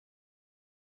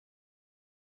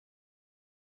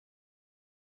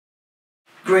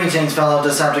Greetings fellow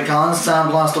Decepticons,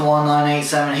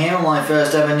 Sandblaster1987 here with my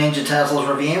first ever Ninja Turtles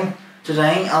review.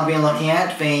 Today I'll be looking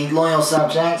at the loyal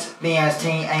subject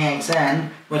BST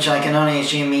AXN, which I can only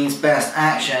assume means Best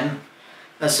Action,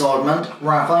 assortment,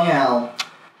 Raphael.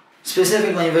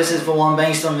 Specifically this is the one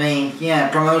based on the,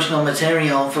 promotional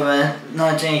material for the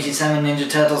 1987 Ninja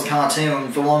Turtles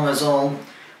cartoon, the one that's all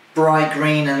bright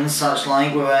green and such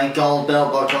like with a gold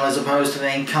belt buckle as opposed to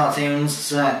the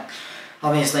cartoons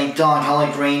obviously dark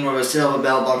olive green with a silver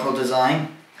belt buckle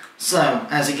design. So,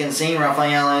 as you can see,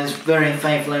 Raphael is very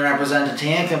faithfully represented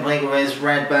here, complete with his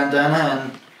red bandana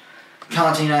and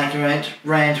cartoon accurate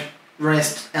red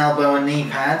wrist, elbow and knee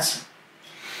pads.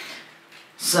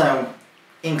 So,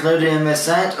 included in this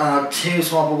set are 2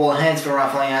 swappable heads for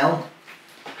Raphael,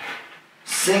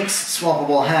 6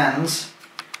 swappable hands,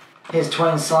 his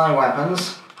twin sai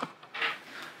weapons,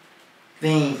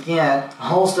 the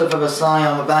holster for the sai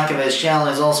on the back of his shell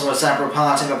is also a separate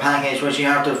part of the package which you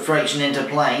have to friction into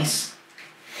place.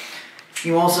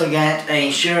 You also get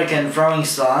a shuriken throwing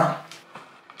star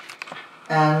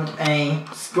and a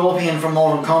scorpion from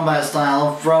Mortal Kombat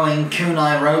style throwing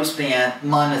kunai rope spear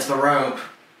minus the rope.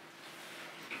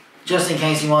 Just in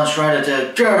case you want Shredder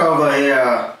to get over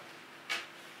here.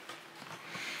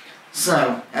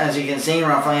 So, as you can see,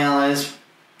 Raphael is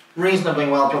reasonably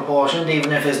well proportioned,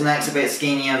 even if his neck's a bit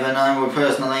skinnier than I would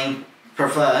personally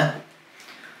prefer.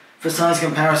 For size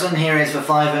comparison, here is the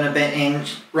 5 and a bit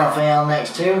inch Raphael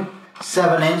next to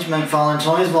 7 inch McFarlane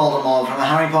Voldemort from the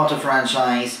Harry Potter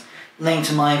franchise. Link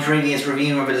to my previous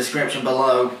review in the description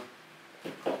below.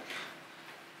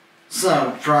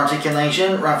 So, for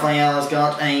articulation, Raphael has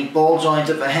got a ball joint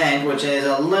at the head which is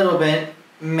a little bit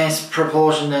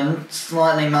misproportioned and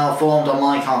slightly malformed on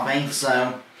my copy,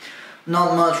 so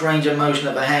not much range of motion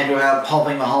at the head without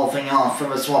popping the whole thing off for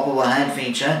the swappable head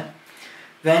feature.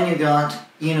 Then you got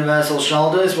universal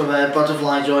shoulders with a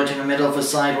butterfly joint in the middle for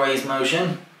sideways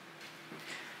motion.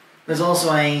 There's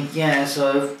also a,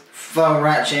 sort of faux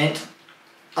ratchet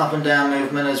up and down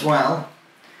movement as well.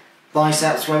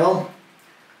 Bicep swivel.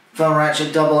 Faux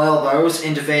ratchet double elbows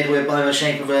interfered with by the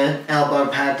shape of the elbow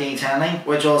pad detailing,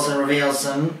 which also reveals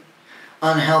some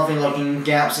unhealthy looking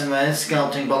gaps in the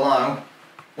sculpting below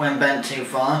when bent too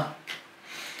far.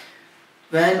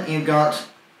 Then you've got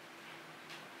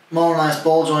more or less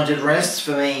ball jointed wrists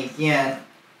for the,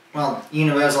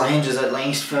 universal hinges at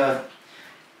least for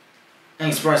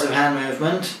expressive hand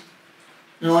movement.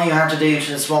 And all you have to do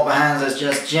to swap the hands is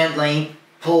just gently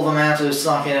pull them out of the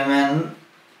socket and then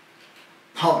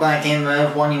pop back in the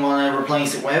one you want to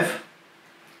replace it with.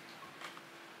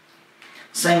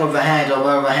 Same with the head,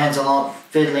 although the head's a lot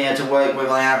fiddlier to work with,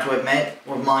 I have to admit,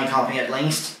 with my copy at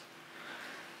least.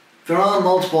 There are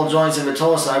multiple joints in the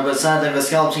torso, but sadly the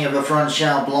sculpting of the front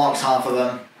shell blocks half of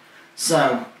them.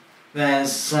 So,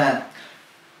 there's a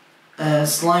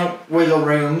slight wiggle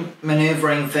room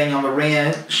manoeuvring thing on the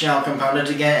rear shell component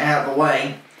to get it out of the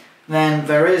way. Then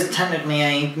there is technically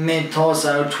a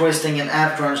mid-torso twisting and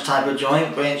ab crunch type of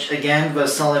joint, which again the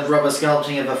solid rubber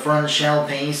sculpting of the front shell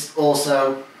piece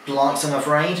also blocks, I'm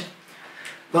afraid.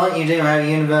 But you do have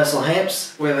universal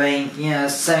hips with a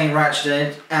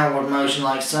semi-ratcheted outward motion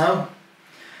like so.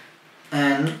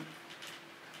 And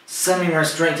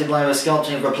semi-restricted by the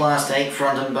sculpting of the plastic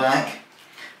front and back.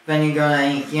 Then you got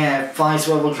a thigh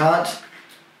swivel cut,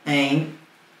 a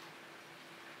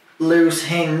loose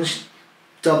hinged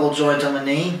double joint on the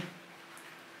knee,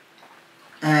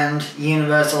 and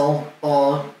universal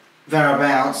or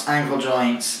thereabouts ankle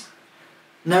joints.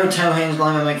 No toe hinge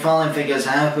like the McFarlane figures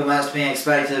have, but that's to be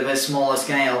expected of a smaller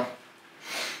scale.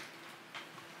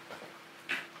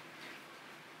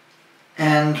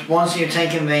 And once you've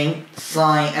taken the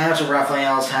sai out of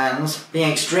Raphael's hands, be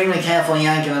extremely careful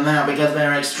yanking them out because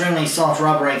they're extremely soft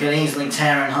rubbery, could easily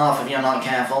tear in half if you're not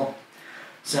careful.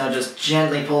 So just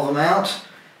gently pull them out,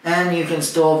 and you can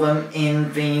store them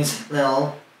in these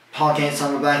little pockets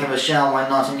on the back of a shell when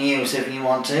not in use if you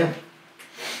want to.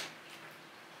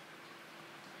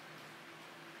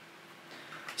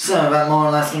 So that more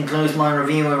or less concludes my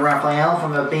review of Raphael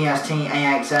from the BST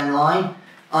AXN line.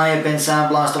 I have been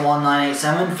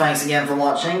Sandblaster1987, thanks again for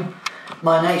watching.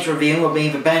 My next review will be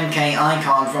the Ben K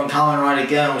icon from Kamen Rider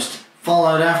Ghost,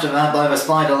 followed after that by the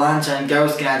Spider Lantern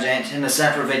Ghost gadget in a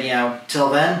separate video.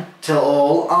 Till then, till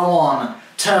all are one.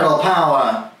 Turtle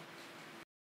power!